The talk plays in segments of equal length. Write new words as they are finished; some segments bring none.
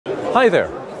Hi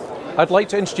there. I'd like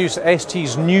to introduce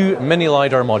ST's new mini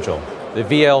LIDAR module, the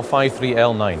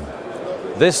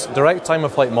VL53L9. This direct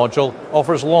time-of-flight module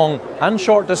offers long and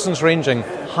short distance ranging,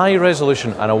 high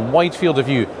resolution and a wide field of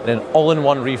view in an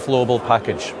all-in-one reflowable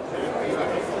package.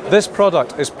 This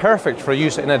product is perfect for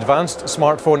use in advanced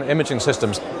smartphone imaging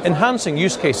systems, enhancing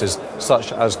use cases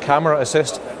such as camera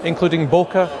assist, including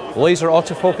bokeh, laser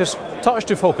autofocus, touch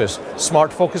to focus,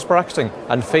 smart focus bracketing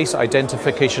and face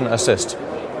identification assist.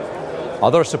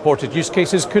 Other supported use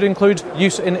cases could include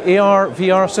use in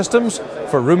AR/VR systems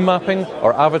for room mapping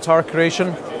or avatar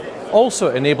creation,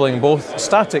 also enabling both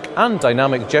static and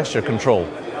dynamic gesture control.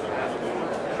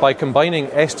 By combining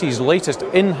ST's latest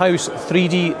in-house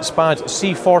 3D SPAD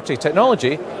C40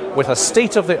 technology with a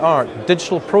state-of-the-art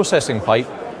digital processing pipe,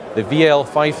 the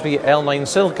VL53L9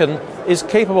 Silicon is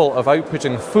capable of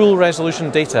outputting full resolution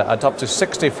data at up to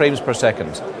 60 frames per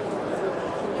second.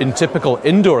 In typical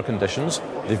indoor conditions,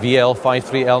 the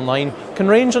VL53L9 can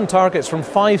range on targets from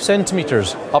 5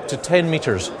 centimeters up to 10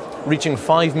 meters, reaching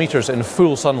 5 meters in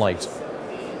full sunlight.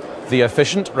 The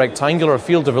efficient rectangular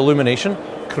field of illumination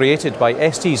created by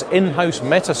ST's in-house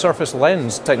meta-surface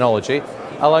lens technology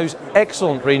allows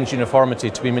excellent range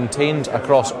uniformity to be maintained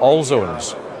across all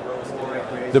zones.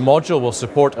 The module will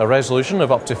support a resolution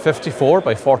of up to 54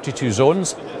 by 42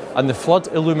 zones, and the flood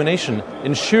illumination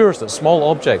ensures that small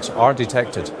objects are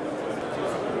detected.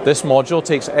 This module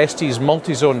takes ST's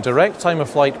multi-zone direct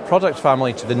time-of-flight product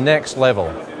family to the next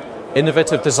level.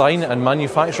 Innovative design and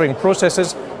manufacturing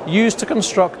processes used to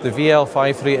construct the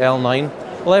VL53L9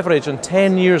 leverage on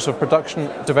 10 years of production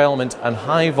development and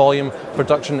high-volume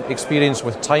production experience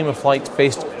with time-of-flight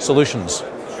based solutions.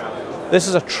 This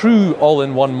is a true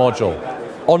all-in-one module.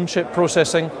 On-chip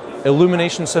processing,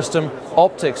 illumination system,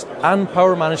 optics and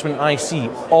power management IC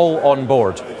all on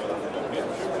board.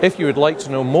 If you would like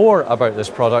to know more about this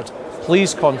product,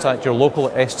 please contact your local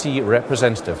ST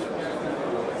representative.